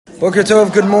Boker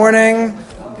Tov, good morning.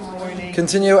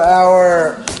 Continue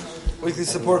our weekly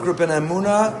support group in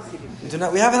Emunah.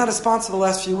 We haven't had a sponsor the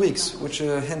last few weeks, which,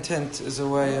 hint, is a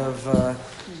way of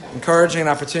encouraging an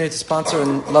opportunity to sponsor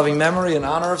in loving memory and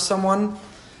honor of someone.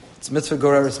 It's mitzvah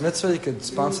goreres mitzvah. You could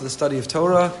sponsor the study of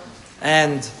Torah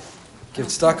and give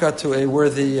tzedakah to a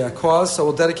worthy cause. So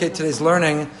we'll dedicate today's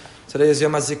learning. Today is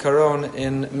Yom HaZikaron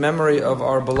in memory of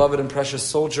our beloved and precious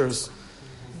soldiers,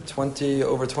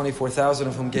 over 24,000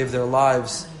 of whom gave their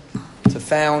lives to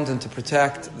found and to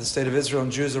protect the state of Israel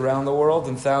and Jews around the world,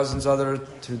 and thousands others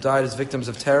who died as victims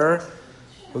of terror,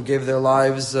 who gave their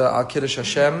lives al Kiddush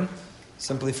Hashem,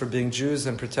 simply for being Jews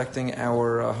and protecting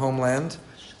our homeland.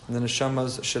 And the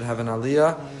neshamas should have an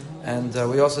aliyah. And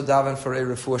we also daven for a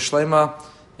refuah shlema.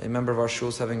 A member of our shul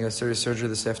is having a serious surgery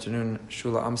this afternoon,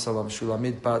 Shula Amsalam,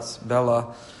 Shulamit Bat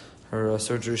Bella. Her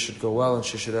surgery should go well, and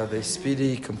she should have a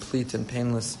speedy, complete, and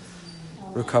painless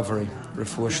recovery.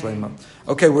 Refuah Shlema.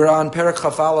 Okay, we're on Perek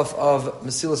Chaf Aleph of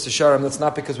Mesilas Yesharim. That's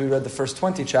not because we read the first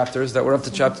 20 chapters, that we're up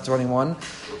to chapter 21.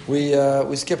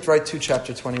 We skipped right to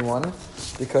chapter 21,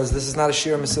 because this is not a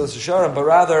Shir Mesilas Yesharim, but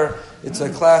rather it's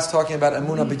a class talking about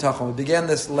Emunah B'tachon. We began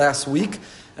this last week,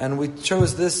 and we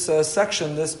chose this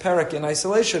section, this Perek, in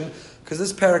isolation, because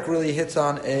this Perek really hits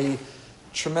on a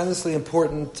tremendously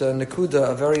important Nakuda,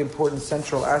 a very important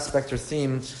central aspect or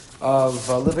theme of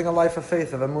living a life of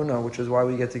faith, of Emunah, which is why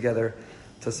we get together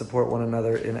to support one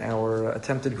another in our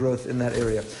attempted growth in that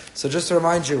area. So just to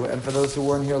remind you, and for those who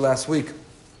weren't here last week,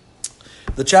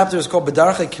 the chapter is called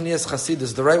B'darchei Knias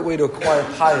Chasidus, the right way to acquire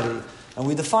piety. And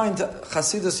we defined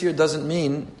Chasidus here doesn't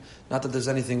mean, not that there's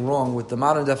anything wrong with the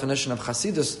modern definition of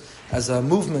Chasidus as a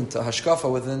movement, a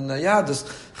hashkafa within Yadus.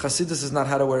 Chasidus is not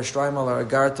how to wear a shtreimel or a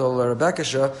gartel or a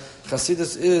bekesha.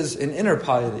 Chasidus is an inner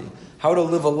piety, how to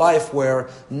live a life where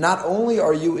not only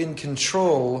are you in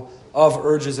control of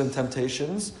urges and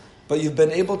temptations, but you've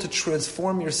been able to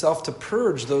transform yourself to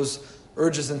purge those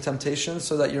urges and temptations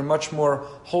so that you're much more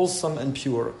wholesome and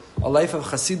pure. A life of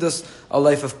Chasidus, a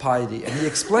life of piety. And he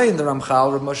explained, the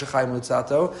Ramchal, Rav Moshe Chaim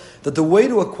Luzzatto, that the way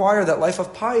to acquire that life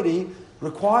of piety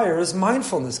requires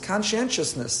mindfulness,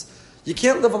 conscientiousness. You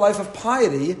can't live a life of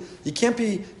piety. You can't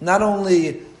be not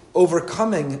only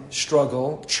overcoming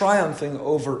struggle, triumphing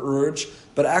over urge,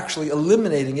 but actually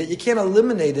eliminating it. You can't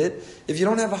eliminate it if you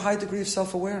don't have a high degree of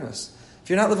self-awareness. If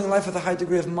you're not living life with a high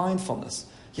degree of mindfulness.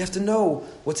 You have to know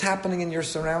what's happening in your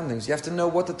surroundings. You have to know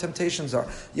what the temptations are.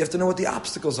 You have to know what the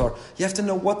obstacles are. You have to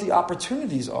know what the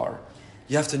opportunities are.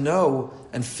 You have to know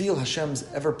and feel Hashem's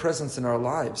ever-presence in our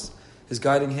lives. His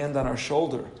guiding hand on our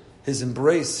shoulder. His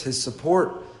embrace, His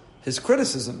support, His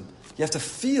criticism. You have to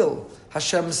feel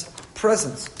Hashem's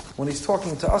presence. When He's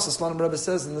talking to us, Aslan Rebbe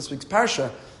says in this week's Parsha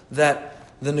that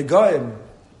the Negoim,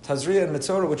 Tazria and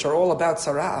Metzora, which are all about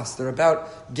Saras, they're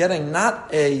about getting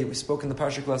we spoke in the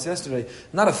Parsha class yesterday,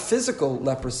 not a physical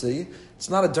leprosy, it's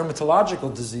not a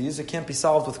dermatological disease, it can't be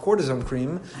solved with cortisone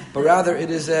cream, but rather it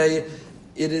is a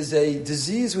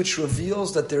disease which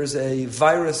reveals that there's a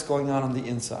virus going on the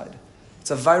inside. It's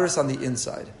a virus on the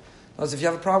inside. Because if you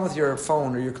have a problem with your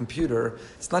phone or your computer,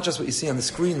 it's not just what you see on the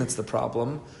screen that's the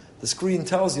problem. The screen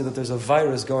tells you that there's a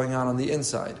virus going on the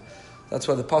inside. That's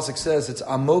why the pasuk says it's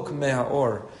amok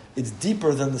mehaor. It's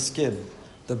deeper than the skin.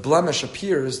 The blemish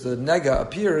appears, the nega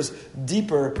appears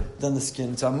deeper than the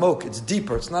skin. It's amok. It's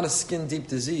deeper. It's not a skin deep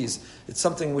disease. It's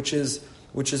something which is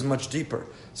much deeper.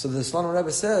 So the Slonim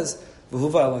Rebbe says,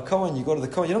 "V'huva el Kohen." You go to the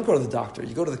Kohen. You don't go to the doctor.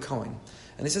 You go to the Kohen.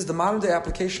 And he says the modern day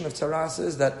application of tzaras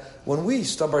is that when we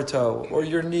stub our toe, or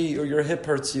your knee, or your hip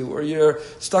hurts you, or you're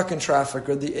stuck in traffic,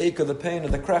 or the ache, or the pain, or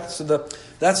the crack,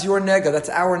 that's your nega, that's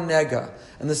our nega.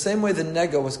 And the same way the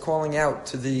nega was calling out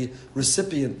to the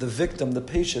recipient, the victim, the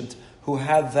patient who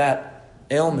had that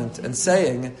ailment, and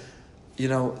saying,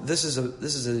 this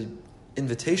is an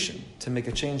invitation to make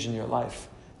a change in your life.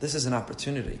 This is an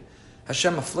opportunity.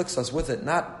 Hashem afflicts us with it,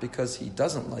 not because He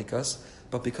doesn't like us,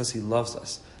 but because He loves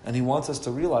us. And He wants us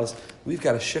to realize we've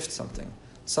got to shift something.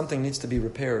 Something needs to be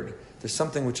repaired. There's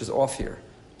something which is off here.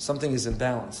 Something is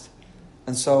imbalanced.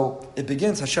 And so it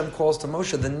begins, Hashem calls to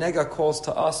Moshe, the nega calls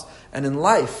to us. And in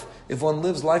life, if one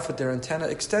lives life with their antenna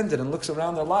extended and looks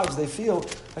around their lives, they feel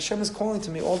Hashem is calling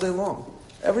to me all day long.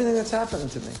 Everything that's happening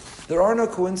to me. There are no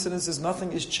coincidences.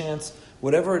 Nothing is chance.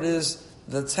 Whatever it is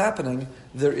that's happening,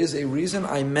 there is a reason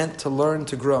I meant to learn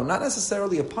to grow. Not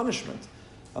necessarily a punishment.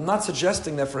 I'm not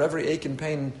suggesting that for every ache and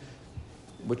pain,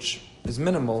 which is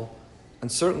minimal,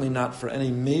 and certainly not for any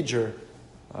major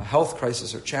health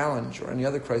crisis or challenge or any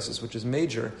other crisis which is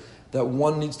major, that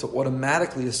one needs to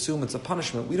automatically assume it's a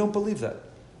punishment. We don't believe that.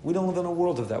 We don't live in a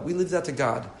world of that. We leave that to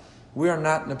God. We are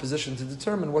not in a position to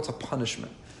determine what's a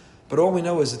punishment. But all we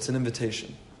know is it's an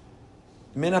invitation.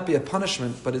 It may not be a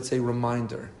punishment, but it's a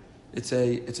reminder. It's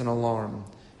an alarm.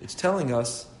 It's telling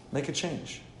us, make a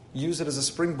change. Use it as a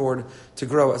springboard to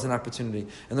grow as an opportunity.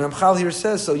 And the Ramchal here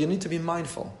says, so you need to be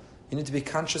mindful. You need to be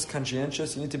conscious,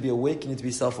 conscientious. You need to be awake. You need to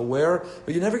be self-aware. Or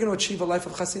you're never going to achieve a life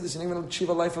of chassidus. You're never going to achieve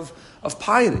a life of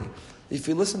piety. If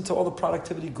you listen to all the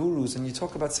productivity gurus and you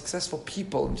talk about successful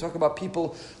people, and you talk about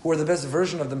people who are the best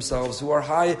version of themselves, who are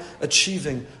high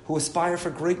achieving, who aspire for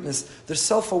greatness, they're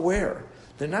self-aware.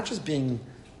 They're not just being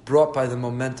brought by the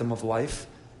momentum of life.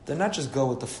 They're not just go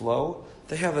with the flow.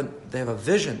 They have a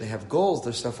vision. They have goals.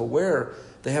 They're self-aware.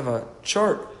 They have a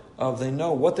chart of they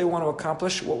know what they want to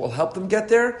accomplish, what will help them get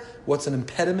there, what's an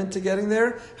impediment to getting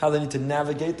there, how they need to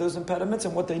navigate those impediments,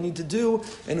 and what they need to do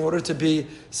in order to be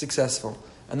successful.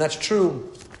 And that's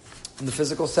true in the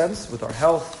physical sense, with our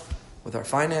health, with our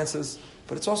finances,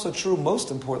 but it's also true,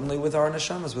 most importantly, with our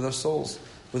neshamas, with our souls,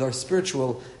 with our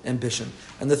spiritual ambition.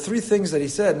 And the three things that he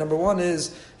said, number one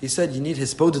is, he said you need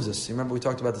hispodidus. You remember we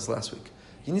talked about this last week.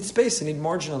 You need space, you need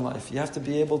margin in life. You have to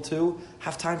be able to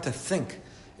have time to think.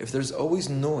 If there's always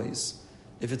noise,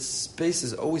 if its space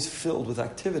is always filled with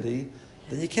activity,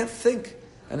 then you can't think.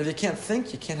 And if you can't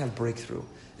think, you can't have breakthrough.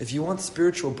 If you want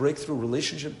spiritual breakthrough,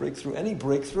 relationship breakthrough, any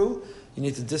breakthrough, you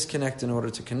need to disconnect in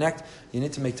order to connect. You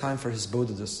need to make time for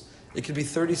hisbodedus. It could be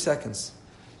 30 seconds.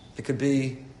 It could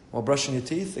be while brushing your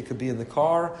teeth. It could be in the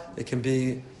car. It can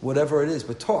be whatever it is.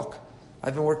 But talk.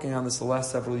 I've been working on this the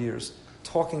last several years.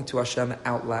 Talking to Hashem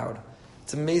out loud.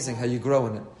 It's amazing how you grow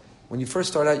in it. When you first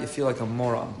start out, you feel like a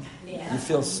moron. You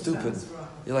feel stupid.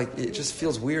 You're like, it just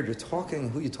feels weird. You're talking,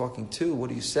 who are you talking to?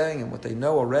 What are you saying? And what they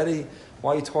know already?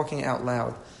 Why are you talking out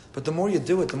loud? But the more you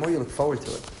do it, the more you look forward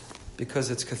to it.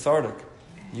 Because it's cathartic.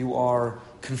 You are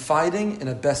confiding in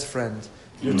a best friend.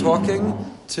 You're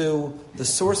talking to the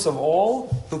source of all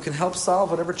who can help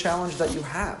solve whatever challenge that you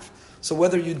have. So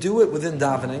whether you do it within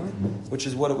davening, which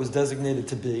is what it was designated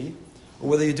to be, or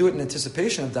whether you do it in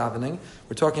anticipation of davening,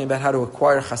 we're talking about how to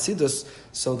acquire chasidus.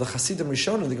 So the Chasidim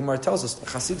Rishonim, the Gemara tells us, the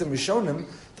Chasidim Rishonim,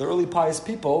 the early pious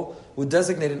people, would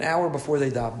designate an hour before they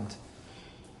davened,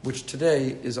 which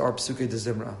today is our Psukei de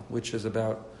Zimra, which is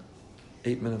about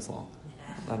 8 minutes long,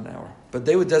 not an hour. But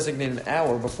they would designate an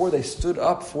hour before they stood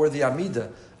up for the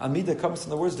Amidah. Amidah comes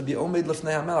from the words to be Omed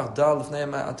Lefnei HaMelech, Da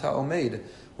Lefnei Ata Omed.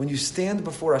 When you stand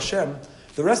before Hashem,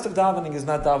 the rest of davening is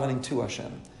not davening to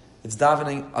Hashem. It's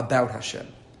davening about Hashem.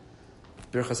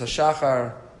 Birchas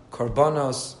HaShachar,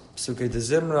 Korbanos, Psukei de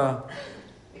Zimra,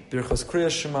 Birchas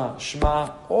Kriya Shema,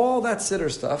 Shema, all that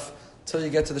siddur stuff, until you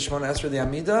get to the Shemona Esrei, the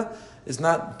Amidah, is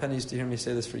not, Penny used to hear me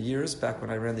say this for years, back when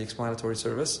I ran the explanatory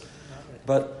service,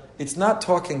 but it's not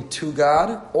talking to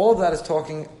God, all of that is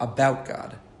talking about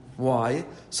God. Why?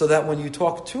 So that when you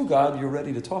talk to God, you're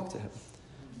ready to talk to Him.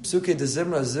 Psukei de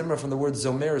Zimra, Zimra from the word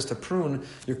zomer is to prune,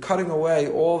 you're cutting away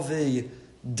all the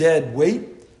dead weight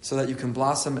so that you can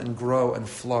blossom and grow and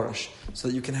flourish. So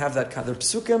that you can have that kind of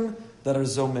psukim that are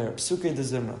zomer. Psukei de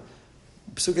Zimra.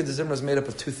 Psukei de Zimra is made up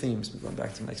of two themes. We're going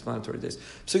back to my explanatory days.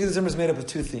 Psukei de Zimra is made up of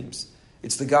two themes.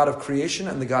 It's the God of creation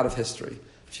and the God of history.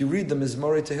 If you read the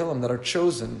Mizmorei Tehillim that are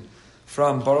chosen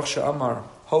from Baruch She'amar,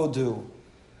 Hodu,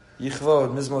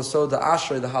 Yichvod, Mizmor Soda,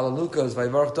 Ashrei, the Halalukas,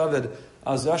 Vayvarach David,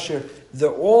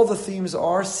 Az-Yashir, all the themes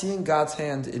are seeing God's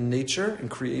hand in nature, in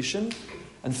creation,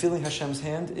 and feeling Hashem's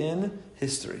hand in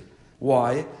history.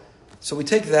 Why? So we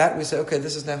take that and we say, okay,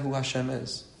 this is now who Hashem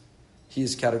is. He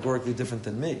is categorically different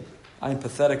than me. I am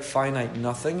pathetic, finite,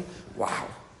 nothing. Wow.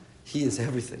 He is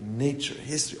everything. Nature,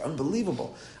 history,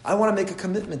 unbelievable. I want to make a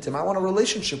commitment to Him. I want a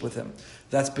relationship with Him.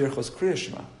 That's Birchos Kriya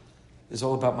Shema. It's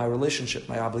all about my relationship,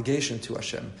 my obligation to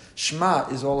Hashem. Shema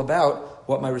is all about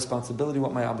what my responsibility,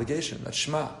 what my obligation. That's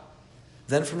Shema.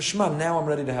 Then from Shema, now I'm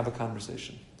ready to have a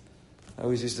conversation. I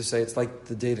always used to say it's like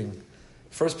the dating.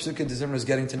 First Psukei de Zimra is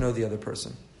getting to know the other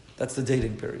person. That's the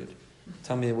dating period.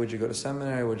 Tell me, would you go to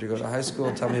seminary? Would you go to high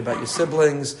school? Tell me about your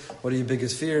siblings. What are your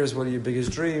biggest fears? What are your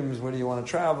biggest dreams? Where do you want to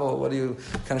travel? What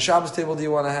kind of Shabbos table do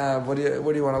you want to have? Where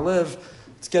do you want to live?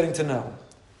 It's getting to know.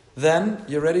 Then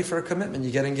you're ready for a commitment.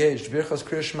 You get engaged. Birchos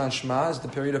Kriya Shema and Shema is the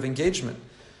period of engagement.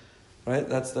 Right?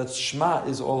 That's Shema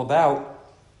is all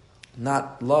about,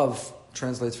 not love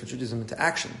translates for Judaism into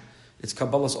action. It's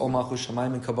Kabbalah's Ol Malchus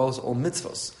Shamayim and Kabbalah's Ol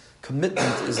Mitzvos.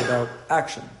 Commitment is about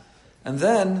action. And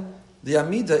then the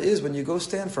Amidah is when you go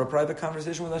stand for a private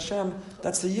conversation with Hashem,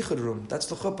 that's the Yichud room, that's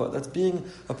the Chuppah, that's being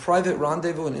a private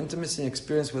rendezvous and intimacy and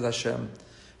experience with Hashem.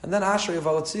 And then Ashrei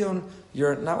Valatzion,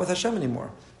 you're not with Hashem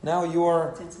anymore. Now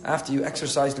after you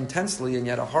exercised intensely and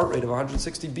you had a heart rate of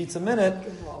 160 beats a minute,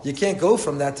 you can't go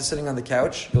from that to sitting on the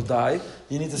couch. You'll die.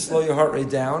 You need to slow your heart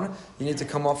rate down. You need to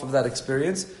come off of that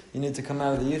experience. You need to come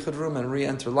out of the yichud room and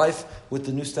re-enter life with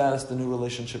the new status, the new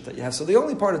relationship that you have. So the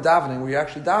only part of davening where you're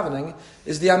actually davening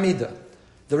is the Amidah.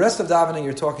 The rest of davening,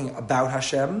 you're talking about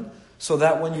Hashem, so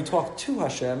that when you talk to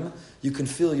Hashem, you can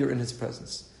feel you're in His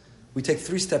presence. We take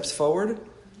 3 steps forward,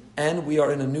 and we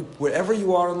are in wherever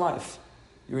you are in life.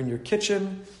 You're in your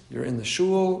kitchen, you're in the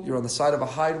shul, you're on the side of a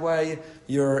highway,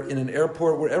 you're in an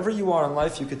airport. Wherever you are in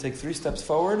life, you could take 3 steps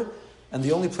forward, and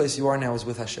the only place you are now is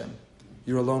with Hashem.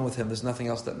 You're alone with Him. There's nothing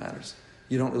else that matters.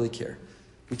 You don't really care.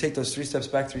 We take those 3 steps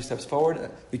back, 3 steps forward.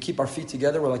 We keep our feet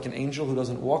together. We're like an angel who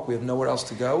doesn't walk. We have nowhere else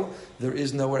to go. There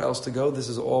is nowhere else to go. This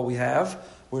is all we have.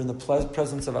 We're in the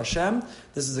presence of Hashem.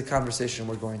 This is a conversation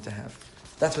we're going to have.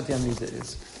 That's what the Amidah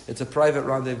is. It's a private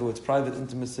rendezvous. It's private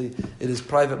intimacy. It is a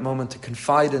private moment to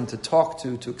confide in, to talk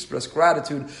to express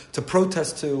gratitude, to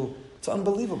protest to. It's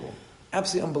unbelievable.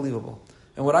 Absolutely unbelievable.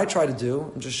 And what I try to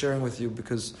do, I'm just sharing with you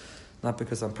not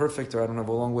because I'm perfect or I don't have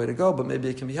a long way to go, but maybe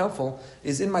it can be helpful,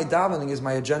 is in my davening is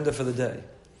my agenda for the day.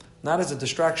 Not as a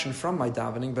distraction from my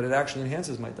davening, but it actually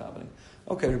enhances my davening.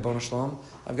 Okay, Ribbon Shalom,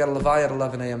 I've got a Levaya at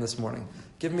 11 a.m. this morning.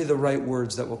 Give me the right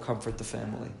words that will comfort the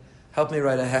family. Help me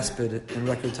write a hesped in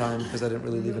record time because I didn't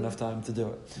really leave enough time to do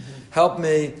it. Help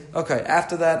me. Okay,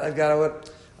 after that, I got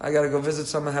to go visit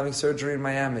someone having surgery in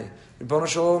Miami. Ribbon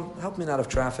Shalom, help me not have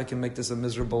traffic and make this a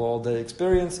miserable all-day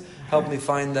experience. Help me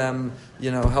find them,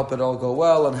 help it all go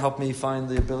well, and help me find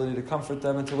the ability to comfort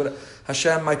them.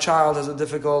 Hashem, my child has a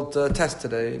difficult test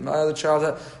today. My other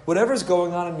child, whatever's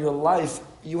going on in your life,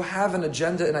 you have an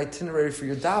agenda, an itinerary for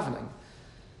your davening.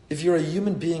 If you're a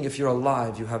human being, if you're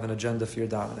alive, you have an agenda for your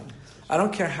davening. I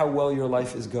don't care how well your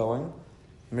life is going.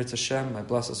 Mirz Hashem, I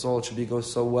bless us all. It should go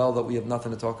so well that we have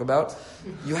nothing to talk about.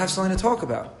 You have something to talk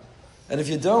about. And if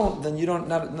you don't, then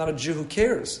not a Jew who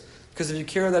cares. Because if you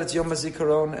care that it's Yom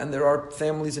HaZikaron and there are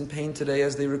families in pain today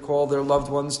as they recall their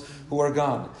loved ones who are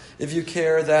gone. If you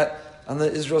care that on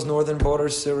Israel's northern border,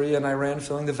 Syria and Iran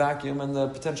filling the vacuum and the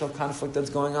potential conflict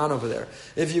that's going on over there.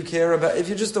 If you're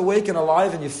just awake and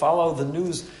alive and you follow the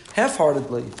news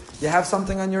half-heartedly, you have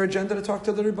something on your agenda to talk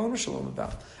to the Ribbon Shalom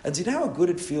about. And do you know how good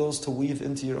it feels to weave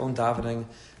into your own davening,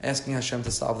 asking Hashem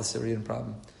to solve the Syrian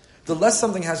problem? The less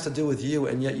something has to do with you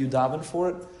and yet you daven for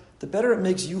it, the better it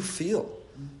makes you feel.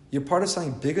 You're part of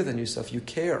something bigger than yourself. You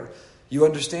care. You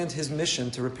understand His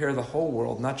mission to repair the whole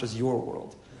world, not just your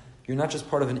world. You're not just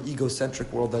part of an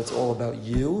egocentric world that's all about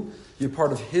you. You're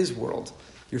part of His world.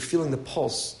 You're feeling the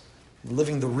pulse,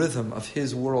 living the rhythm of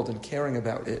His world and caring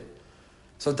about it.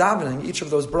 So davening, each of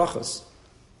those brachas.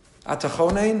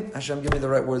 Atachonein, Hashem, give me the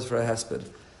right words for a hesped.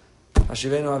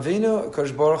 Hashivenu Avinu,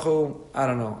 Kodesh Baruch Hu, I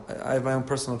don't know. I have my own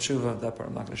personal tshuva. That part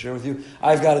I'm not going to share with you.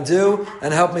 I've got to do,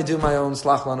 and help me do my own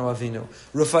Slach Lanu Avinu.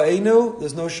 Rufa'enu,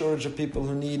 there's no shortage of people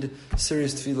who need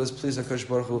serious tefillas. Please, HaKadosh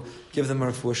Baruch Hu, give them a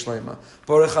refuah shleima.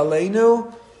 Baruch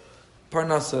Aleinu,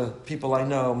 Parnasa, people I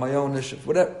know, my own issue,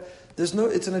 whatever. It's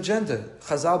an agenda.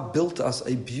 Chazal built us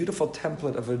a beautiful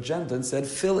template of agenda and said,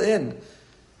 fill in.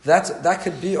 That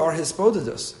could be our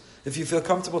hispodidus. If you feel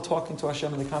comfortable talking to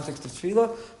Hashem in the context of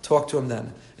tefillah, talk to Him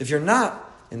then. If you're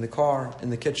not, in the car,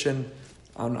 in the kitchen,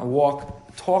 on a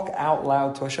walk, talk out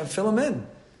loud to Hashem. Fill Him in.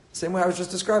 Same way I was just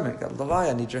describing. God, Levi,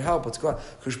 I need your help. What's going on?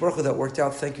 Kodesh Baruch Hu, that worked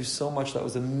out. Thank you so much. That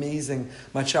was amazing.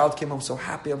 My child came home so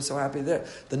happy. I'm so happy there.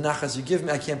 The nachas you give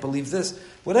me, I can't believe this.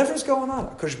 Whatever's going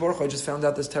on. Kodesh Baruch Hu, I just found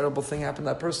out this terrible thing happened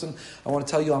to that person. I want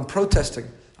to tell you I'm protesting.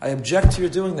 I object to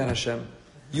your doing that, Hashem.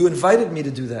 You invited me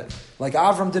to do that, like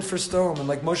Avram did for Sodom, and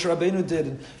like Moshe Rabbeinu did.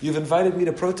 And you've invited me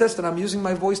to protest, and I'm using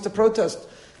my voice to protest.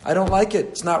 I don't like it.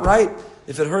 It's not right.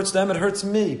 If it hurts them, it hurts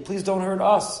me. Please don't hurt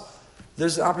us.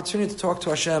 There's an opportunity to talk to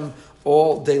Hashem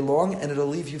all day long, and it'll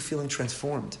leave you feeling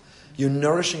transformed. You're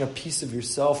nourishing a piece of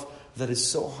yourself that is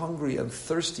so hungry and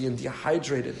thirsty and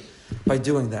dehydrated by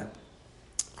doing that.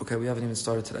 Okay, we haven't even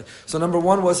started today. So number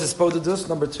 1 was Hispodidus.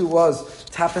 Number 2 was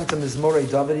tap into Mizmorei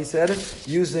David, he said,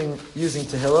 using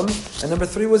Tehillim. And number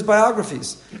 3 was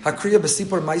biographies. Hakriya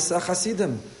B'Sipor Maisa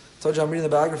Chasidim. I told you I'm reading the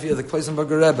biography of the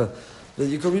Kloisenberger Rebbe. That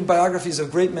you can read biographies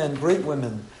of great men, great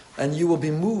women, and you will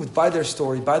be moved by their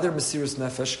story, by their Mesiras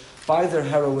Nefesh, by their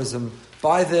heroism,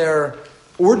 by their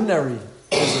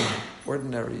ordinaryism.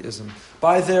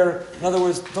 In other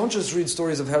words, don't just read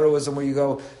stories of heroism where you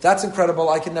go, that's incredible,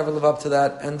 I can never live up to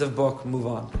that, end of book, move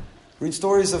on. Read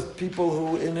stories of people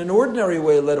who in an ordinary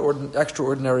way led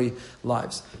extraordinary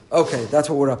lives. Okay, that's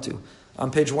what we're up to.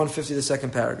 On page 150, the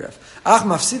second paragraph.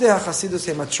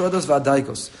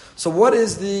 So what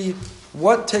is the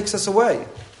What takes us away?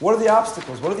 What are the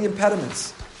obstacles? What are the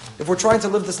impediments? If we're trying to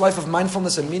live this life of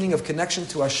mindfulness and meaning of connection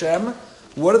to Hashem,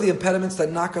 what are the impediments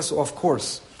that knock us off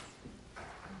course?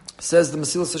 Says the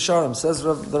Mesilas Yesharim, says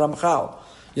the Ramchal.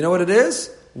 You know what it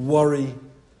is? Worry,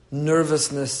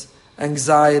 nervousness,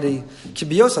 anxiety.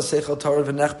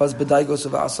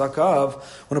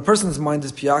 When a person's mind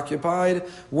is preoccupied,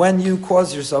 when you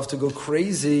cause yourself to go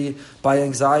crazy by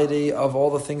anxiety of all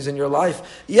the things in your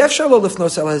life,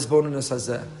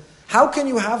 how can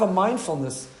you have a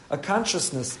mindfulness, a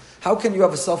consciousness? How can you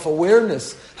have a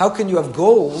self-awareness? How can you have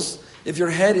goals if your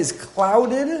head is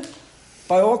clouded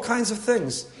by all kinds of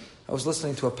things? I was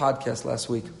listening to a podcast last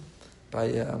week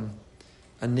by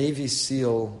a Navy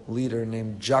SEAL leader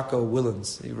named Jocko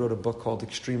Willens. He wrote a book called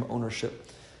Extreme Ownership.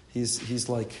 He's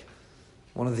like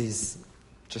one of these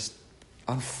just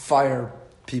on fire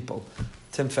people.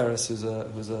 Tim Ferriss, who's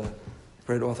a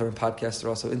great author and podcaster,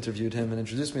 also interviewed him and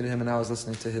introduced me to him, and I was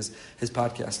listening to his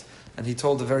podcast. And he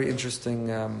told a very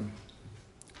interesting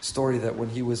story that when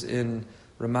he was in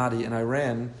Ramadi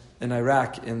in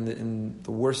Iraq, in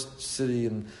the worst city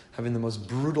and having the most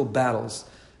brutal battles.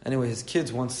 Anyway, his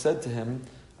kids once said to him,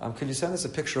 could you send us a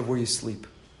picture of where you sleep?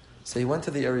 So he went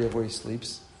to the area of where he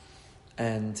sleeps,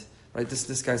 and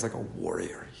this guy's like a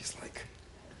warrior. He's like,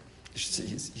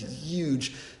 he's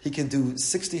huge. He can do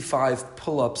 65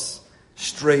 pull-ups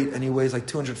straight, and he weighs like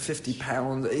 250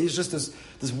 pounds. He's just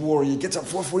this warrior. He gets up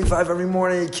 4:45 every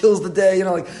morning. He kills the day.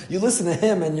 You listen to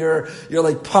him, and you're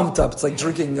like pumped up. It's like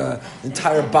drinking an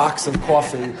entire box of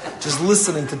coffee, just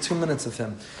listening to 2 minutes of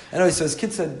him. Anyway, so his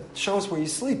kid said, "Show us where you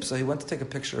sleep." So he went to take a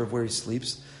picture of where he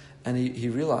sleeps, and he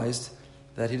realized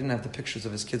that he didn't have the pictures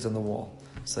of his kids on the wall.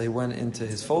 So he went into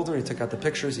his folder. He took out the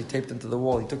pictures. He taped them to the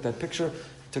wall. He took that picture,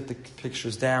 took the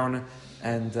pictures down,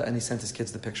 and he sent his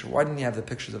kids the picture. Why didn't he have the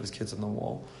pictures of his kids on the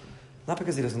wall? Not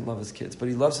because he doesn't love his kids, but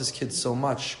he loves his kids so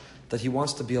much that he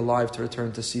wants to be alive to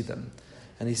return to see them.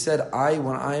 And he said,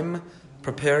 when I'm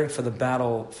preparing for the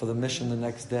battle, for the mission the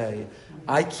next day,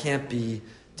 I can't be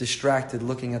distracted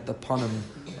looking at the panim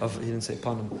of, he didn't say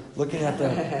panim, looking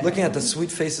at the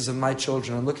sweet faces of my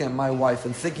children and looking at my wife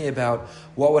and thinking about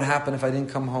what would happen if I didn't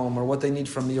come home, or what they need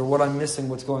from me, or what I'm missing,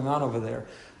 what's going on over there.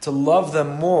 To love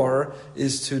them more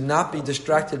is to not be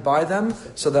distracted by them,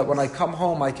 so that when I come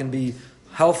home I can be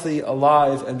healthy,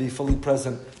 alive, and be fully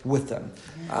present with them.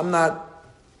 I'm not,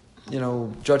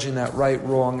 judging that right,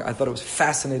 wrong. I thought it was a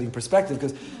fascinating perspective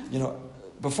because,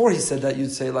 before he said that,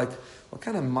 you'd say, like, what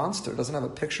kind of monster doesn't have a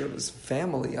picture of his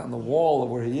family on the wall of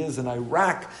where he is in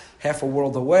Iraq, half a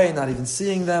world away, not even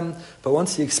seeing them? But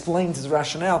once he explained his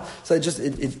rationale, so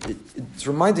it's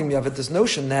reminding me of it, this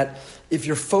notion that if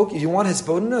you want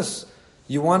hisbodinus,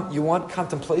 you want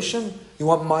contemplation, you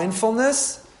want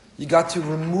mindfulness, you got to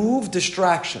remove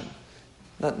distraction.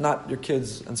 Not your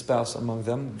kids and spouse among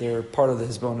them. They're part of the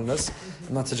hisbodinus.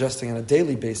 I'm not suggesting on a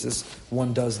daily basis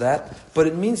one does that, but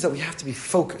it means that we have to be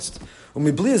focused.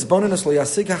 Because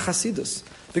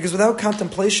without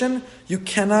contemplation, you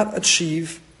cannot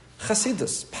achieve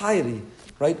chasidus, piety,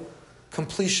 right?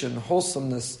 Completion,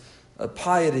 wholesomeness,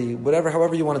 piety,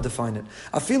 however you want to define it.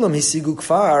 Afilam hisigu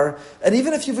kfar, and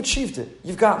even if you've achieved it,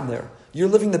 you've gotten there. You're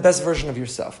living the best version of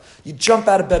yourself. You jump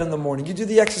out of bed in the morning. You do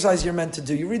the exercise you're meant to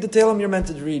do. You read the Tehillim you're meant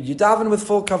to read. You daven with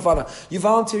full kavanah. You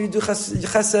volunteer. You do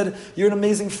chesed. You're an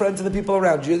amazing friend to the people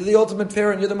around you. You're the ultimate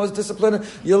parent. You're the most disciplined.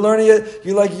 You're learning it.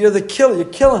 You're the killer. You're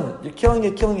killing it. You're killing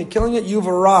it. You've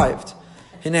arrived.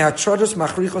 You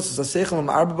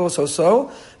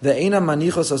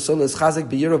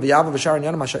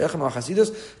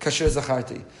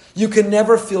can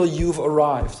never feel you've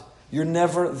arrived. You're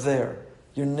never there.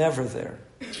 You're never there.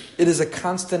 It is a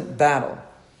constant battle.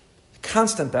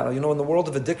 Constant battle. In the world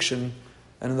of addiction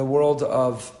and in the world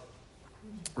of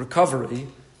recovery,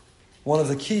 one of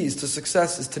the keys to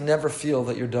success is to never feel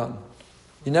that you're done.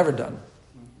 You're never done.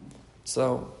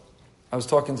 So, I was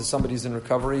talking to somebody who's in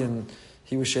recovery, and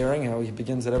he was sharing how he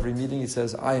begins at every meeting. He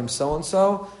says, I am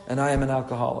so-and-so, and I am an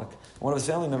alcoholic. One of his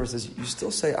family members says, you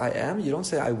still say I am? You don't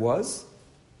say I was?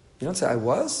 You don't say I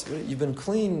was? You've been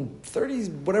clean 30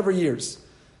 whatever years.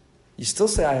 You still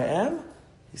say I am?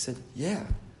 He said, yeah.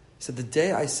 He said, the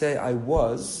day I say I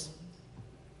was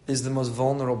is the most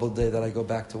vulnerable day that I go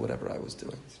back to whatever I was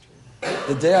doing.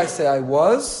 The day I say I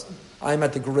was, I'm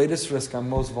at the greatest risk. I'm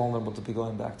most vulnerable to be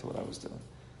going back to what I was doing.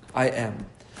 I am.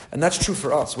 And that's true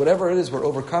for us. Whatever it is we're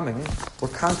overcoming, we're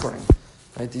conquering.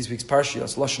 Right? These week's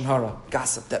Parshios, Lashon Hara,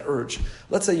 gossip, that urge.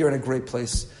 Let's say you're in a great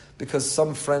place, because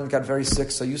some friend got very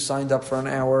sick, so you signed up for an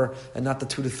hour and not the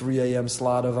 2 to 3 a.m.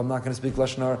 slot of I'm not going to speak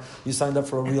Lashon Hara. You signed up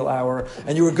for a real hour,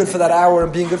 and you were good for that hour,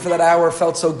 and being good for that hour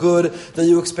felt so good that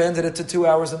you expanded it to 2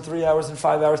 hours and 3 hours and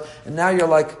 5 hours, and now you're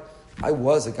like, I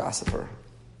was a gossiper.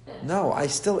 No, I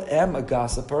still am a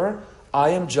gossiper. I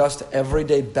am just every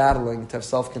day battling to have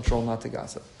self-control not to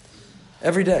gossip.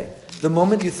 Every day. The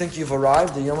moment you think you've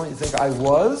arrived, the moment you think I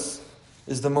was,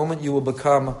 is the moment you will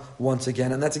become once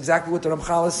again. And that's exactly what the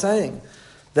Ramchal is saying.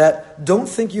 That don't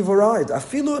think you've arrived.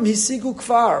 Afilu im hisigu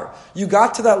kfar. You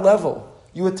got to that level.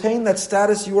 You attained that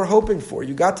status you were hoping for.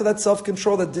 You got to that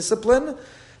self-control, that discipline.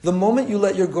 The moment you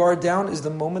let your guard down is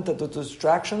the moment that the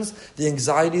distractions, the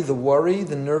anxiety, the worry,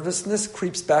 the nervousness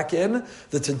creeps back in.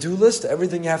 The to-do list,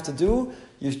 everything you have to do.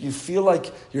 You feel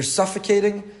like you're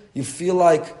suffocating. You feel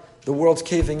like the world's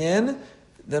caving in.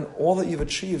 Then all that you've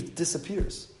achieved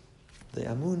disappears. The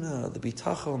amunah, the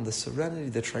bitachon, the serenity,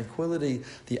 the tranquility,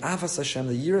 the avas Hashem,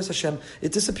 the yiras Hashem,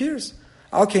 it disappears.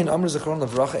 Alkein amr zechron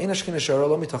levracha, ein hashchina shara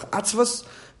lo mitoch atzvas,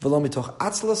 v'lo mitoch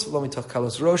atzlas, v'lo mitoch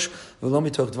kalos rosh, v'lo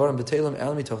mitoch dvarim betelim,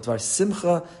 el mitoch dvar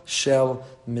simcha shel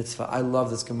mitzvah. I love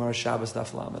this Gemara, Shabbos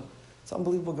Daf Lamed. It's an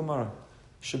unbelievable Gemara.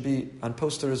 Should be on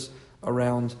posters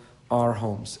around our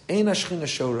homes. Ein hashchina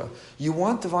shora. You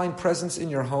want divine presence in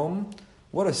your home?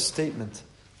 What a statement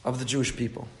of the Jewish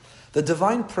people. The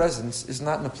divine presence is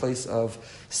not in a place of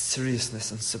seriousness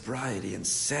and sobriety and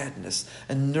sadness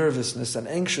and nervousness and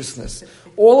anxiousness.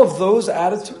 All of those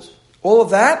attitudes, all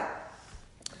of that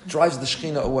drives the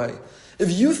Shekhinah away.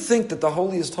 If you think that the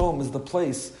holiest home is the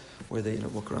place where they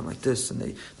walk around like this and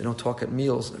they don't talk at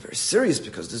meals and they're very serious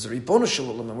because there's a Ribono Shel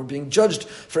Olam and we're being judged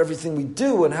for everything we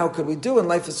do and how could we do and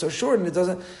life is so short and it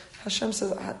doesn't... Hashem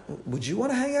says, would you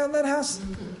want to hang out in that house?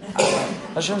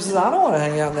 Hashem says, I don't want to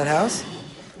hang out in that house.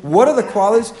 What are the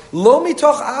qualities? Lo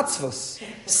mitoch atzvos.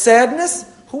 Sadness?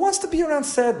 Who wants to be around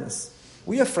sadness?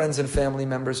 We have friends and family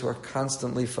members who are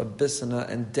constantly fabissina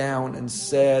and down and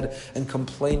sad and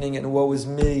complaining and woe is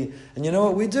me. And you know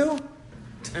what we do?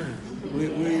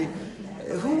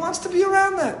 Who wants to be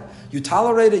around that? You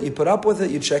tolerate it, you put up with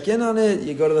it, you check in on it,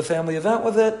 you go to the family event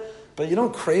with it, but you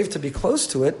don't crave to be close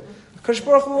to it. Kadosh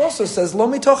Baruch Hu also says, Lo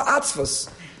mitoch atzvos.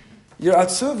 You're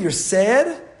atzuv, you're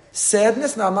sad.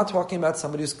 Sadness, now I'm not talking about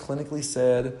somebody who's clinically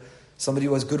sad, somebody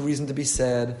who has good reason to be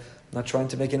sad. I'm not trying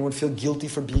to make anyone feel guilty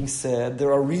for being sad.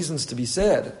 There are reasons to be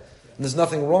sad. And there's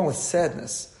nothing wrong with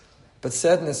sadness. But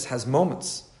sadness has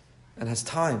moments and has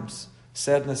times.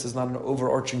 Sadness is not an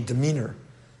overarching demeanor.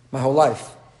 My whole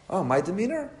life. Oh, my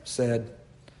demeanor? Sad.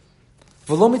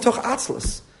 V'lo mitoch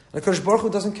atzlas. And HaKadosh Baruch Hu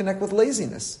doesn't connect with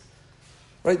laziness.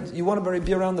 Right? You want to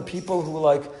be around the people who are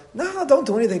like, no, don't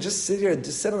do anything. Just sit here.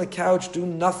 Just sit on the couch. Do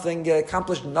nothing.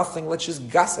 Accomplish nothing. Let's just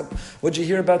gossip. What'd you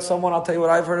hear about someone? I'll tell you what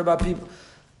I've heard about people.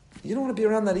 You don't want to be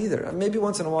around that either. Maybe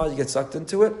once in a while you get sucked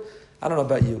into it. I don't know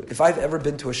about you. If I've ever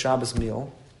been to a Shabbos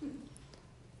meal,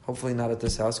 hopefully not at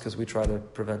this house because we try to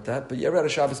prevent that, but you ever had a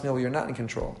Shabbos meal where you're not in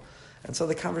control. And so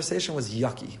the conversation was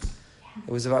yucky.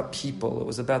 It was about people. It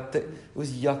was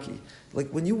yucky. Like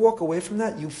when you walk away from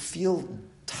that, you feel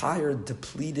tired,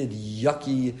 depleted,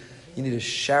 yucky. You need a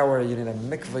shower, you need a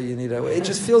mikveh, it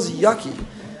just feels yucky.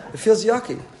 It feels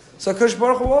yucky. So HaKadosh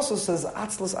Baruch Hu also says,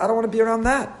 Atzlas, I don't want to be around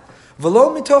that.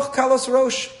 V'lo mitoch kalos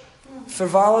rosh.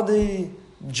 Frivolity,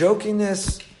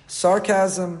 jokiness,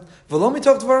 sarcasm. V'lo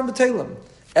mitoch dvarim betelim.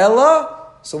 Ella,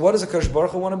 so what does HaKadosh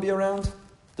Baruch Hu want to be around?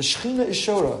 The Shekhinah is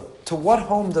Shora. To what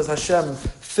home does Hashem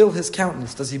fill his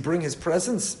countenance? Does he bring his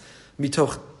presence?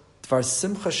 Mitoch dvar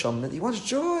simcha shamnit. He wants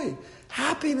joy,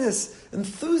 happiness,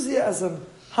 enthusiasm,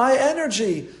 high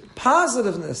energy,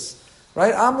 positiveness.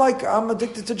 Right? I'm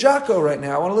addicted to Jocko right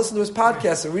now. I want to listen to his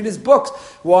podcast and read his books.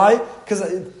 Why? Because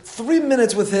 3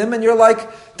 minutes with him and you're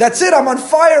like, that's it, I'm on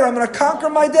fire, I'm going to conquer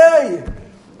my day.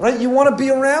 Right? You want to be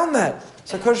around that.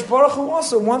 So HaKadosh Baruch Hu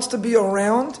also wants to be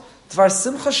around Dvar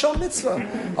Simcha Shel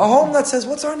Mitzvah. A home that says,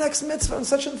 what's our next mitzvah? And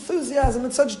such enthusiasm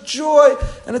and such joy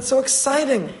and it's so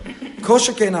exciting.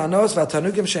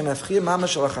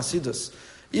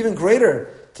 Even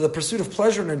greater to the pursuit of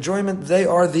pleasure and enjoyment, they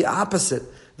are the opposite.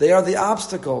 They are the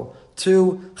obstacle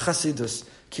to Chasidus.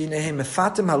 They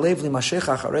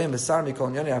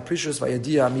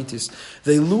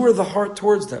lure the heart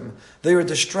towards them. They are a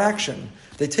distraction.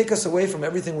 They take us away from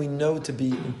everything we know to be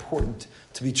important,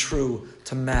 to be true,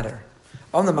 to matter.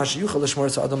 What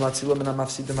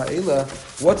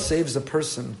saves a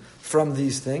person from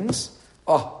these things?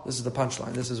 Oh, this is the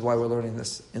punchline. This is why we're learning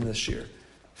this in this year.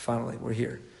 Finally, we're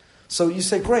here. So you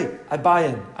say, great, I buy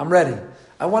in. I'm ready.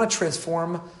 I want to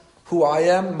transform who I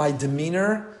am, my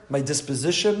demeanor, my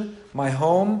disposition, my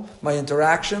home, my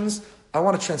interactions. I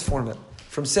want to transform it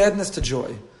from sadness to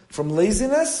joy, From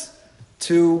laziness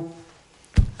to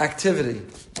activity,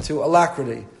 to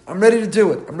alacrity. I'm ready to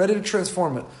do it. I'm ready to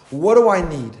transform it. What do I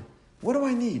need? What do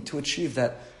I need to achieve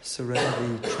that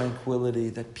serenity, tranquility,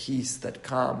 that peace, that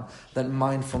calm, that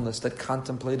mindfulness, that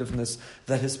contemplativeness,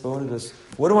 that hisbodedus?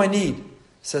 What do I need?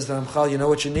 Says the Ramchal, you know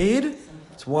what you need?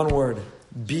 It's one word,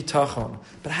 bitachon.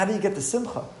 But how do you get the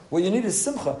simcha? What you need is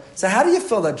simcha. So how do you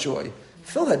fill that joy?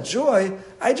 Fill that joy?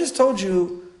 I just told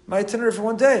you my itinerary for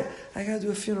one day. I got to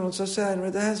do a funeral. It's so sad. I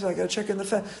got to check in the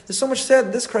family. There's so much sad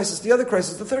in this crisis, the other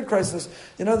crisis, the third crisis.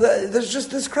 There's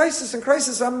just this crisis and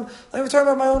crisis. I'm even talking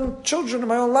about my own children and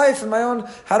my own life and my own,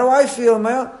 how do I feel?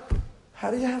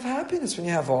 How do you have happiness when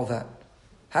you have all that?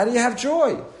 How do you have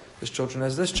joy? This children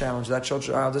has this challenge, that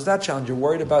child has that challenge. You're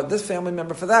worried about this family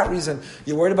member for that reason.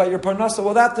 You're worried about your parnasa.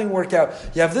 Will that thing work out?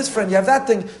 You have this friend, you have that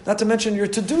thing. Not to mention your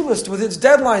to-do list with its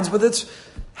deadlines, with its...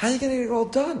 How are you going to get it all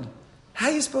done? How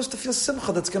are you supposed to feel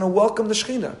simcha that's going to welcome the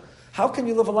Shekhinah? How can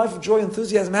you live a life of joy,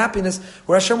 enthusiasm, happiness,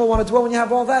 where Hashem will want to dwell when you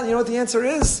have all that? You know what the answer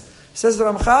is? Says the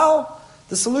Ramchal,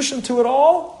 the solution to it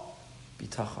all?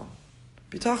 Bitachon.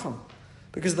 Bitachon.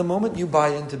 Because the moment you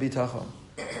buy into bitachon,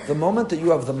 the moment that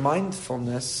you have the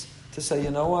mindfulness to say,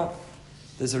 you know what?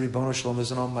 There's a Ribono Shalom,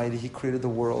 there's an Almighty, He created the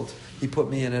world, He put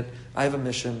me in it, I have a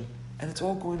mission, and it's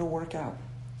all going to work out.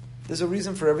 There's a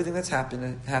reason for everything that's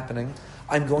happening.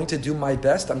 I'm going to do my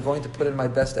best. I'm going to put in my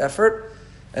best effort.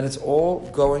 And it's all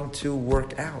going to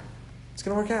work out. It's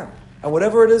going to work out. And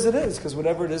whatever it is, because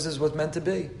whatever it is what's meant to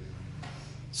be.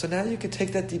 So now you can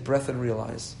take that deep breath and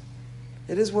realize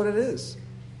it is what it is.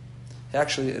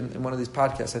 Actually, in one of these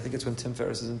podcasts, I think it's when Tim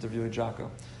Ferriss is interviewing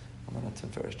Jocko. I'm not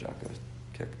Tim Ferriss, Jocko.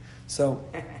 Kick. So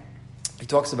he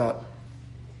talks about,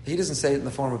 he doesn't say it in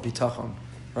the form of bitachon,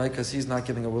 right? Because he's not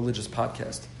giving a religious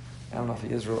podcast. I don't know if he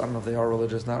is. I don't know if they are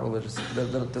religious, not religious.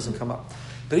 That doesn't come up.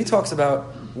 But he talks about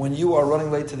when you are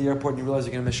running late to the airport and you realize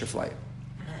you're going to miss your flight.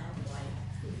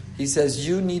 He says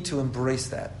you need to embrace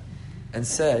that and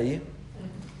say,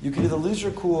 you can either lose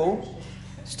your cool,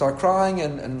 start crying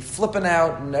and flipping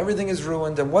out, and everything is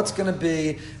ruined, and what's going to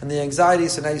be, and the anxiety.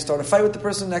 So now you start a fight with the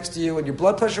person next to you, and your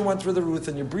blood pressure went through the roof,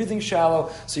 and you're breathing shallow,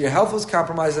 so your health was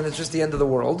compromised, and it's just the end of the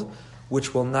world,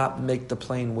 which will not make the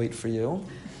plane wait for you.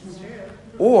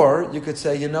 Or you could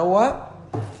say, you know what?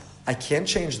 I can't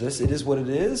change this. It is what it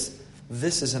is.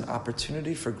 This is an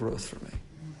opportunity for growth for me.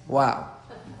 Wow.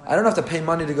 I don't have to pay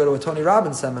money to go to a Tony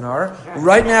Robbins seminar.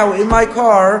 Right now, in my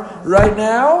car, right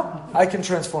now, I can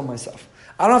transform myself.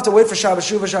 I don't have to wait for Shabbos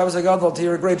Shuvah, Shabbos Hagadol to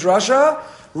hear a great drasha.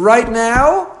 Right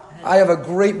now, I have a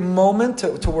great moment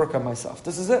to work on myself.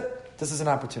 This is it. This is an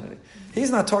opportunity.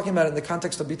 He's not talking about it in the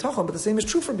context of bitachon, but the same is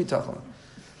true for bitachon.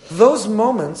 Those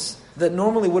moments that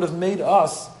normally would have made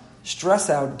us stress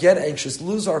out, get anxious,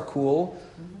 lose our cool,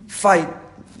 fight,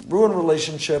 ruin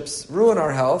relationships, ruin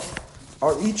our health,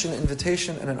 are each an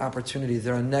invitation and an opportunity.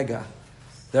 They're a nega.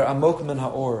 They're amok min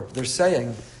ha'or. They're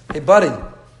saying, hey buddy,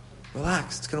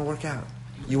 relax, it's going to work out.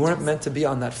 You weren't meant to be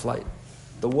on that flight.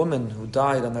 The woman who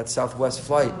died on that Southwest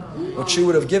flight, what she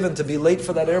would have given to be late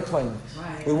for that airplane.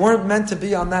 We weren't meant to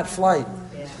be on that flight.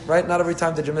 Right? Not every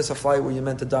time did you miss a flight where you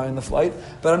meant to die on the flight.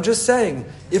 But I'm just saying,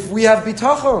 if we have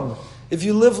bitachon, if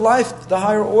you live life the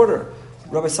higher order.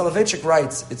 Rabbi Soloveitchik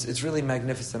writes, it's really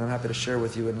magnificent. I'm happy to share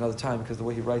with you at another time because the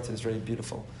way he writes it is very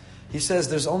beautiful. He says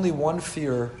there's only one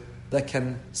fear that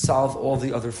can solve all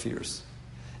the other fears.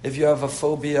 If you have a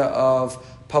phobia of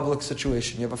public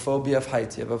situation, you have a phobia of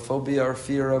height, you have a phobia or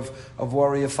fear of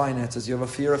worry of finances, you have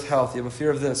a fear of health, you have a fear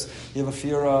of this, you have a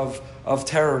fear of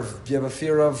terror, you have a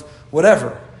fear of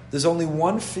whatever. There's only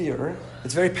one fear.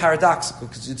 It's very paradoxical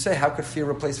because you'd say, how could fear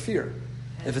replace fear?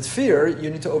 If it's fear, you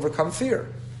need to overcome fear.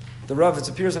 The Rav, it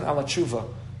appears in Ala Tshuva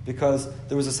because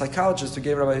there was a psychologist who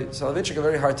gave Rabbi Soloveitchik a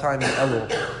very hard time in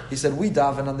Elul. He said, we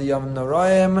daven on the Yom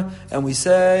Noraim and we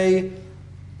say,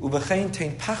 Ubechein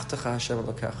tein pachtecha Hashem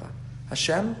elokecha.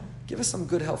 Hashem, give us some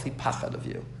good, healthy pachad of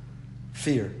you.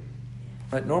 Fear.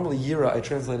 Right? Normally, yira I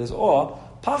translate as awe.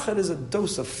 Pachad is a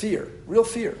dose of fear, real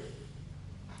fear.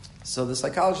 So the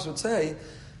psychologist would say,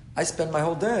 I spend my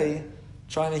whole day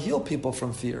trying to heal people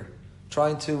from fear,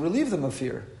 trying to relieve them of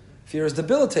fear. Fear is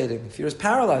debilitating. Fear is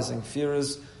paralyzing. Fear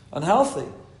is unhealthy.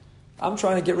 I'm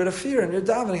trying to get rid of fear, and you're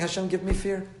davening, Hashem, give me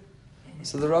fear.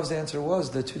 So the Rav's answer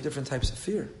was, there are two different types of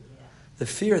fear. The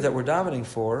fear that we're davening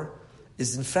for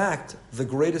is, in fact, the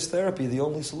greatest therapy, the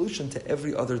only solution to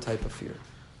every other type of fear.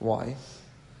 Why?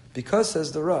 Because,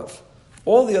 says the Rav,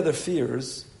 all the other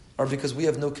fears are because we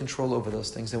have no control over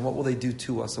those things, and what will they do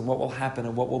to us, and what will happen,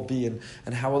 and what will be, and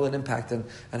how will it impact, and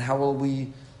how will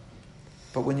we...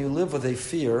 But when you live with a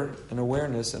fear, an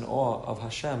awareness, an awe of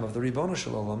Hashem, of the Ribono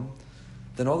Shel Olam,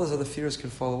 then all those other fears can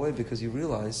fall away because you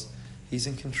realize He's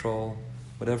in control.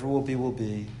 Whatever will be, will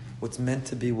be. What's meant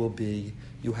to be, will be.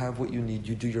 You have what you need.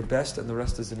 You do your best, and the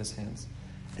rest is in His hands.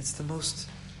 It's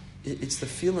the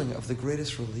feeling of the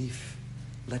greatest relief.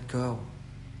 Let go.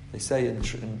 They say in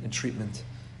treatment,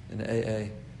 in AA,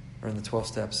 or in the 12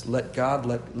 steps, let God,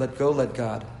 let go, let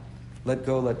God. Let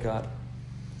go, let God.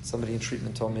 Somebody in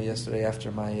treatment told me yesterday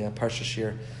after my Parsha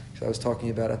Shir, I was talking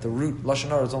about at the root, Lashon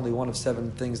Hara is only one of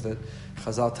 7 things that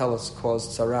Chazal tell us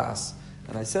cause tzaras.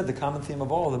 And I said the common theme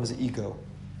of all of them is ego.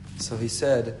 So he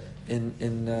said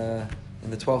in the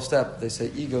 12 step, they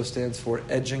say ego stands for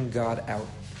edging God out.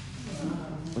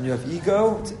 When you have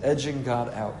ego, it's edging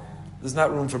God out. There's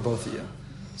not room for both of you.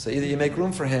 So either you make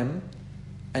room for Him,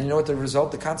 and you know what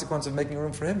the consequence of making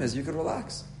room for Him is? You could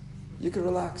relax. You could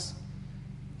relax.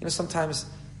 You know, sometimes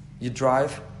you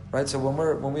drive, right? So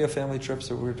when we have family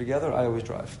trips or we're together, I always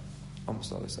drive.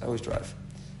 Almost always. I always drive.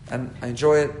 And I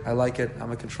enjoy it. I like it.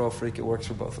 I'm a control freak. It works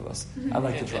for both of us. I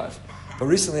like to drive. But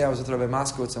recently I was with Rabbi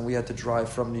Moskowitz and we had to drive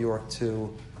from New York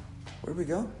to, where did we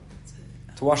go?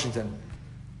 To Washington.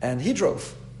 And he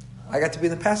drove. I got to be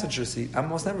in the passenger seat. I'm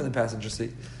almost never in the passenger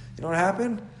seat. You know what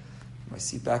happened? My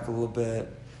seat back a little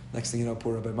bit. Next thing you know,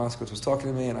 poor Rabbi Moskowitz was talking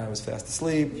to me and I was fast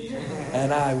asleep.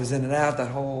 And I was in and out that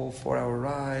whole 4-hour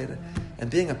ride. And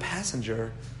being a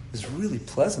passenger was really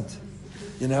pleasant.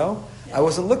 You know? I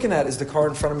wasn't looking at, is the car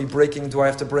in front of me braking? Do I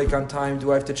have to brake on time?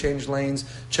 Do I have to change lanes?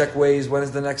 Check ways? When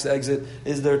is the next exit?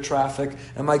 Is there traffic?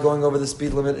 Am I going over the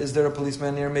speed limit? Is there a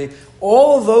policeman near me?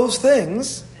 All of those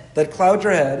things that cloud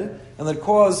your head and that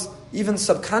cause, even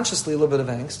subconsciously, a little bit of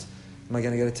angst. Am I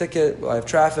going to get a ticket? Will I have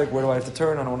traffic? Where do I have to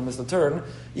turn? I don't want to miss the turn.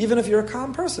 Even if you're a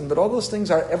calm person. But all those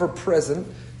things are ever present,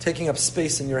 taking up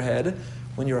space in your head.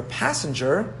 When you're a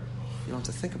passenger, you don't have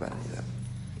to think about any of that.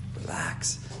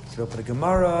 Relax. You could open a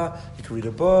Gemara. You could read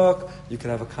a book. You could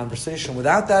have a conversation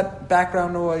without that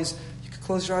background noise. You could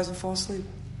close your eyes and fall asleep.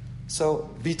 So,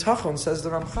 bitachon, says the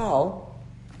Ramchal, or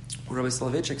Rabbi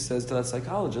Soloveitchik says to that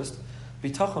psychologist,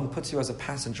 bitachon puts you as a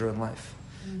passenger in life.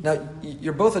 Now,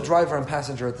 you're both a driver and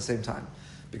passenger at the same time,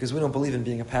 because we don't believe in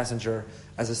being a passenger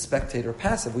as a spectator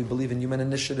passive. We believe in human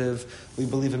initiative. We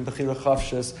believe in bechira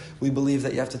chavshus. We believe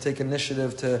that you have to take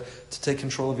initiative to take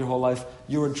control of your whole life.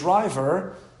 You're a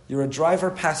driver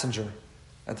passenger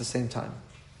at the same time.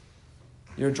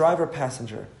 You're a driver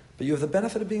passenger, but you have the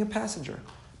benefit of being a passenger.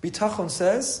 Bitachon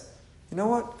says, you know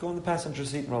what? Go in the passenger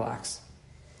seat and relax.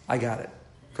 I got it.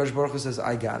 Kodesh Baruch Hu says,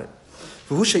 I got it.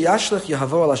 Put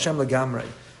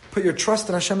your trust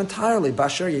in Hashem entirely. You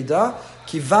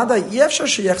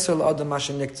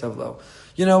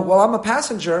know, while I'm a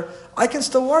passenger, I can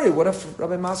still worry. What if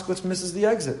Rabbi Moskowitz misses the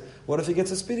exit? What if he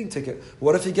gets a speeding ticket?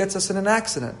 What if he gets us in an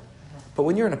accident? But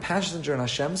when you're in a passenger in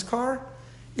Hashem's car,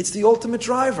 it's the ultimate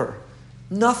driver.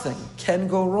 Nothing can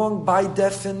go wrong by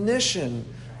definition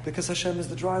because Hashem is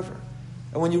the driver.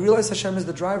 And when you realize Hashem is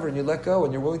the driver and you let go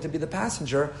and you're willing to be the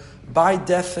passenger, by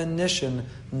definition,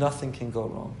 nothing can go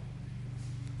wrong.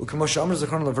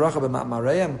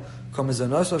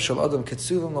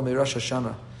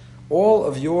 All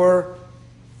of your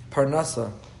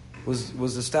parnasa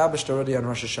was established already on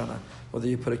Rosh Hashanah. Whether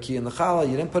you put a key in the challah,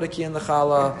 you didn't put a key in the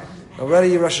challah.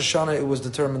 Already Rosh Hashanah, it was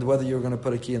determined whether you were going to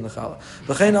put a key in the challah.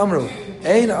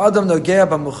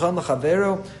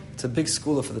 It's a big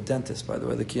schooler for the dentist, by the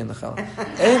way, the key in the challah.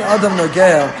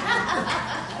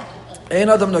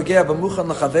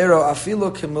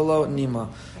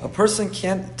 A person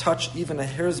can't touch even a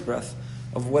hair's breadth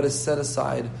of what is set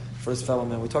aside for his fellow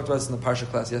man. We talked about this in the Parsha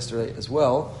class yesterday as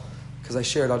well, because I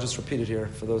shared, I'll just repeat it here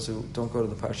for those who don't go to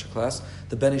the Parsha class.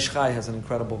 The Ben Ish Chai has an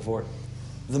incredible vort.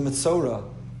 The Mitzorah,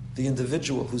 the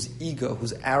individual whose ego,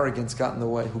 whose arrogance got in the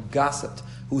way, who gossiped,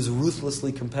 who was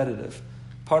ruthlessly competitive,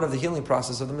 part of the healing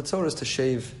process of the Mitzorah is to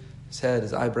shave his head,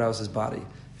 his eyebrows, his body.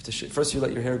 First you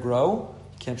let your hair grow,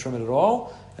 you can't trim it at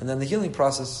all, and then the healing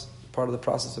process, part of the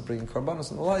process of bringing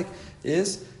korbanos and the like,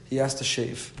 is he has to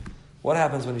shave. What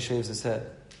happens when he shaves his head?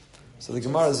 So the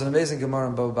Gemara, there's an amazing Gemara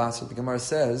in Bava Basra. The Gemara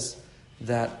says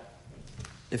that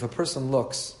if a person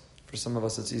looks, for some of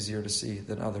us it's easier to see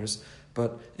than others,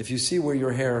 but if you see where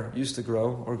your hair used to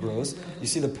grow or grows, you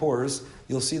see the pores,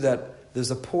 you'll see that there's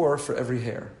a pore for every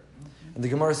hair. And the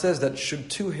Gemara says that should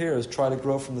 2 hairs try to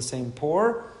grow from the same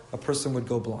pore, a person would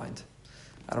go blind.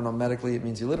 I don't know, medically it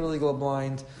means you literally go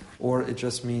blind, or it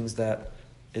just means that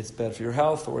it's bad for your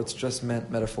health, or it's just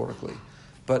meant metaphorically.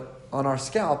 But on our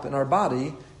scalp, in our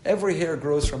body, every hair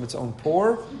grows from its own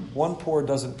pore. 1 pore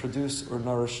doesn't produce or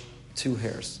nourish 2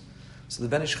 hairs. So the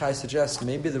Ben Ish Chai suggests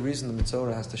maybe the reason the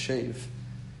Mitzorah has to shave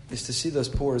is to see those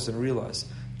pores and realize,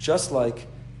 just like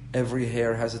every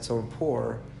hair has its own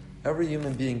pore, every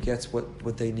human being gets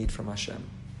what they need from Hashem.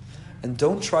 And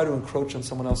don't try to encroach on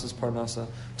someone else's parnasa.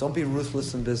 Don't be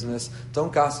ruthless in business.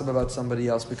 Don't gossip about somebody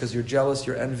else because you're jealous,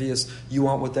 you're envious, you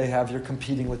want what they have, you're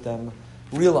competing with them.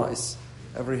 Realize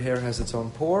every hair has its own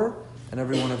pore, and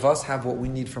every one of us have what we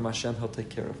need from Hashem. He'll take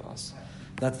care of us.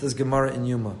 That's this Gemara in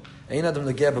Yuma.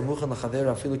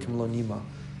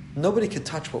 Nobody could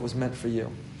touch what was meant for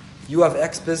you. You have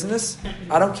X business.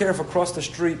 I don't care if across the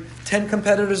street 10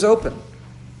 competitors open.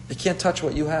 They can't touch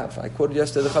what you have. I quoted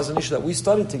yesterday the Chazon Ish that we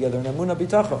studied together in Emunah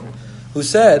Bitachon, who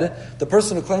said the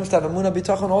person who claims to have Emunah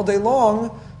Bitachon all day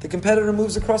long, the competitor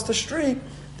moves across the street,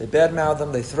 they badmouth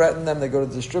them, they threaten them, they go to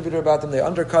the distributor about them, they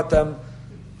undercut them.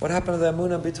 What happened to the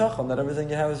Emunah Bitachon? That everything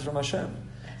you have is from Hashem.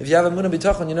 If you have Emunah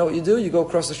Bitachon, you know what you do? You go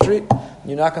across the street,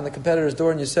 you knock on the competitor's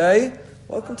door and you say,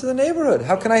 welcome to the neighborhood.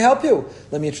 How can I help you?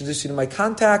 Let me introduce you to my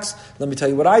contacts. Let me tell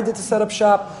you what I did to set up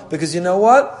shop. Because you know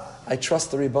what? I trust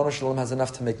the Ribono Shalom has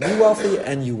enough to make me wealthy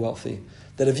and you wealthy.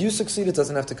 That if you succeed, it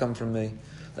doesn't have to come from me.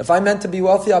 If I meant to be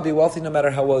wealthy, I'll be wealthy no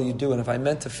matter how well you do. And if I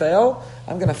meant to fail,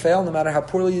 I'm going to fail no matter how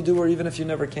poorly you do or even if you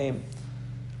never came.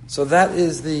 So that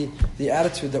is the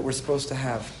attitude that we're supposed to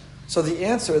have. So the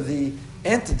answer, the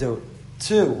antidote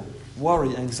to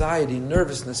worry, anxiety,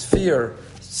 nervousness, fear,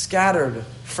 scattered,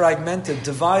 fragmented,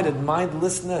 divided,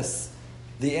 mindlessness,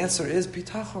 the answer is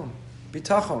bitachon.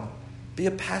 Bitachon. Be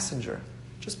a passenger.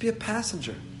 Just be a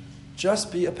passenger.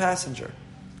 Just be a passenger.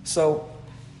 So,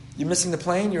 you're missing the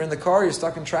plane, you're in the car, you're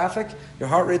stuck in traffic, your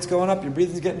heart rate's going up, your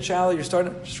breathing's getting shallow, you're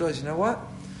starting to just realize, you know what?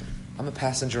 I'm a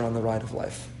passenger on the ride of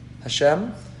life.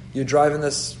 Hashem, you're driving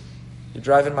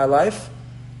my life,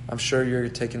 I'm sure you're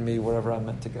taking me wherever I'm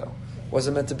meant to go.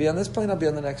 Wasn't meant to be on this plane, I'll be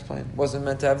on the next plane. Wasn't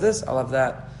meant to have this, I'll have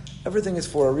that. Everything is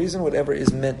for a reason, whatever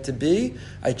is meant to be.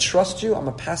 I trust you, I'm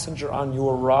a passenger on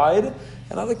your ride,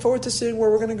 and I look forward to seeing where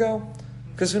we're going to go.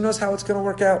 Because who knows how it's going to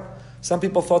work out. Some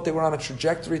people thought they were on a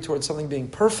trajectory towards something being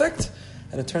perfect,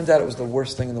 and it turned out it was the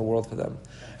worst thing in the world for them.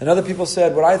 And other people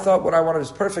said, what I thought, what I wanted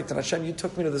was perfect, and Hashem, you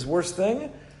took me to this worst thing,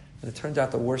 and it turned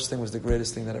out the worst thing was the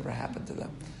greatest thing that ever happened to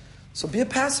them. So be a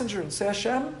passenger and say,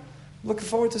 Hashem, I'm looking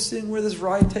forward to seeing where this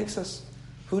ride takes us.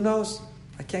 Who knows?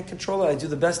 I can't control it. I do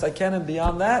the best I can, and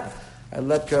beyond that, I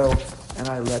let go and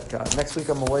I let God. Next week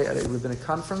I'm away at a rabbinic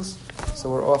conference, so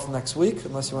we're off next week,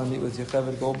 unless you want to meet with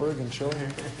Yocheved Goldberg and chill.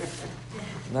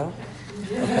 No?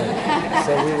 Okay.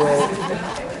 So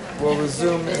we'll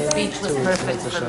resume in 2 weeks.